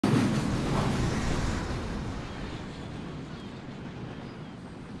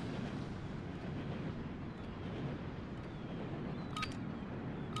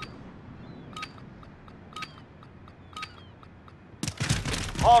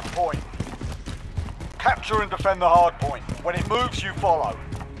Hard point. Capture and defend the hard point. When it moves, you follow.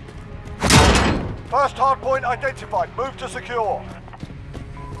 First hard point identified. Move to secure.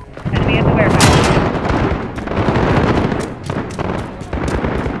 Enemy at the warehouse.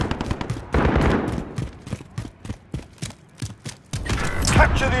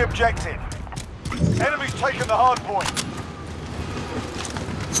 Capture the objective. Enemy's taken the hard point.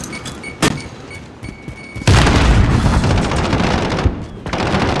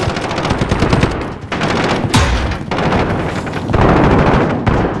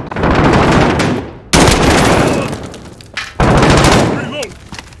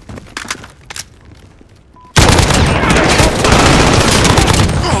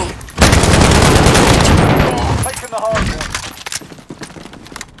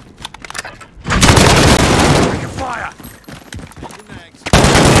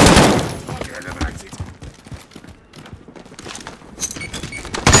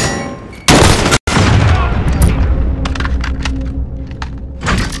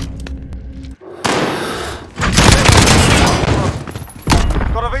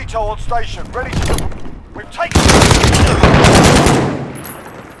 On station, ready to... We've taken...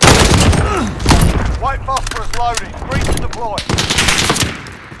 White phosphorus loading, green to deploy.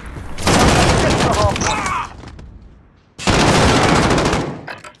 Get to the hard point.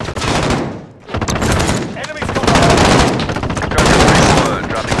 Enemy's got the hard point. Striker 3-1,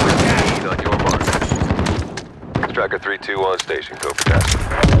 dropping with speed on your mark. Striker 3-2 on station, go for that.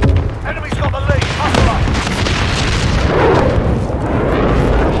 Enemy's got the lead, hustle up.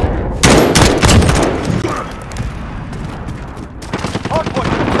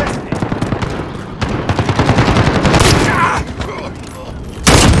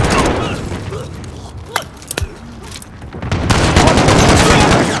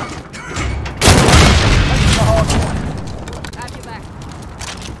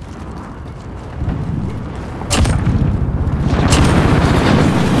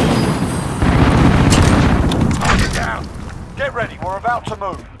 Get ready, we're about to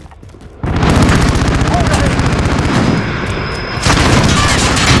move. Hold ahead.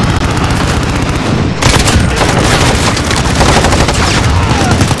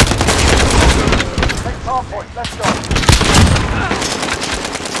 Next hard point, let's go.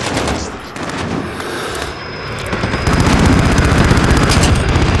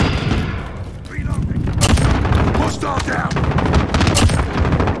 Reloading. Hostile down.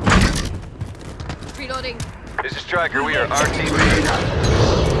 Reloading. This is Striker, we are RTV.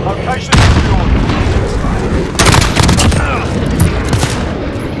 Location secured.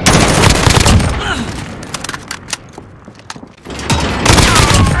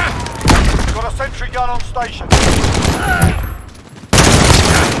 Got a sentry gun on station.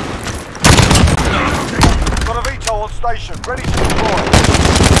 Got a VTOL on station, ready to deploy.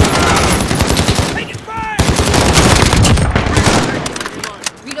 Taking fire!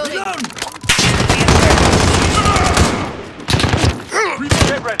 Reloading.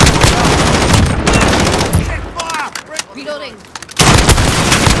 Get ready. Take fire! Reloading.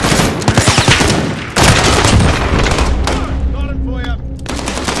 Got it for you.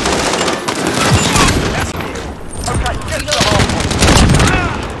 Okay, get to the hard point.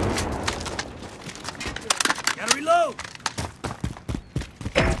 Gotta reload.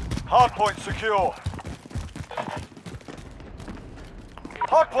 Hard point secure.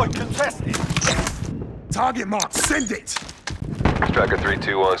 Hard point contested. Target mark, send it. Striker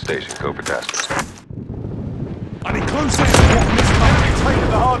 3-2 on station, go for task. I need close air support from this Enemy target. taking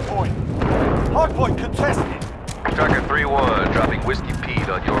the hard point. Hard point contested. Striker 3-1, dropping Whiskey Pete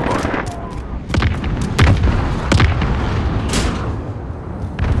on your mark.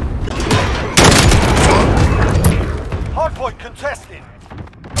 Hard point contested.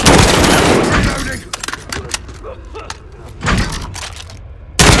 Reloading.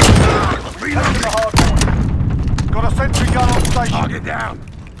 Taking the hard point. Got a sentry gun on station. Target down.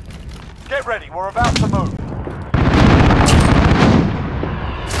 Get ready, we're about to move.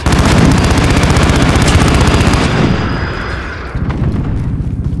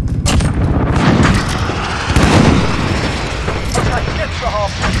 Okay, get to the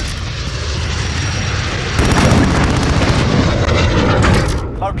hard point.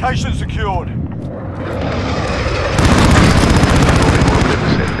 Location secured.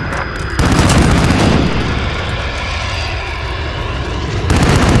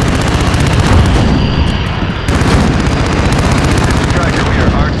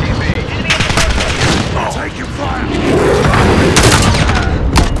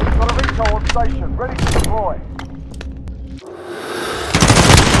 Station, ready to deploy.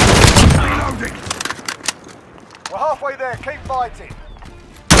 Reloading. We're halfway there, keep fighting.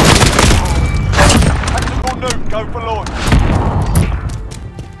 nuke. Go for launch.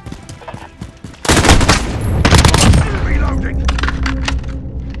 Reloading.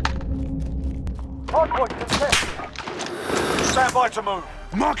 Hardpoint contested. Stand by to move.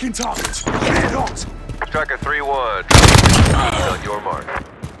 Marking targets. Get hot. Tracker 3-1, dropping on your mark.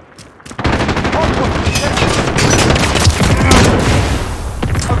 Hardpoint contested.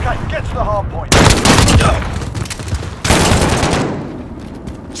 Okay, get to the hardpoint.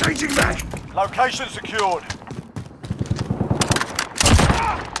 Changing back. Location secured.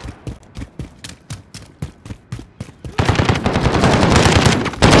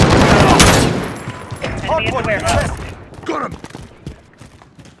 Enemy at the warehouse. Got him.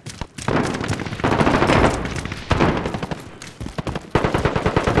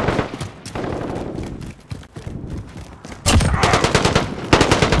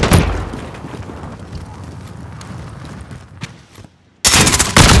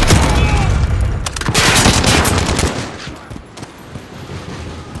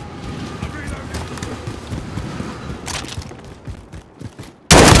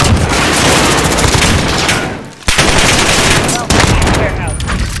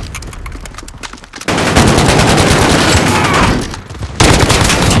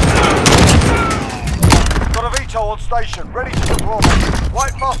 On station, ready to deploy.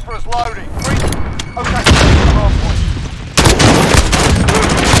 White phosphorus loading. Okay, get to the hardpoint.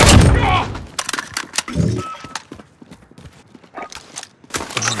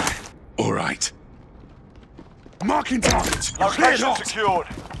 All right. Marking targets. Cleared Location hot. secured.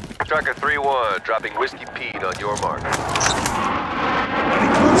 Tracker 3-1, dropping Whiskey Pete on your mark. Any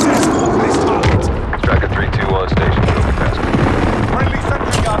closest on this target. Tracker 3-2 on station, copy task. Friendly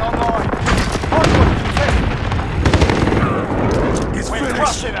sentry gun online. Hardpoint contested. It's We're finished.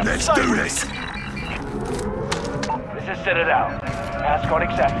 crushing them. Let's Stay do with this. This is Citadel. Passcode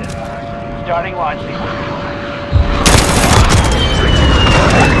accepted. Starting launch sequence.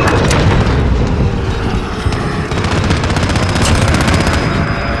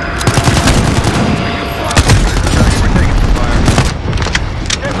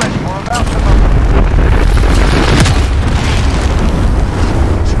 Get ready, we're about to move.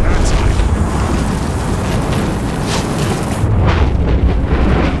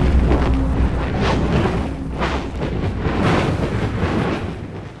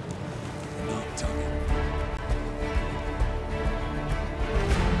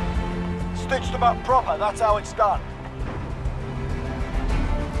 Stitched them up proper, that's how it's done.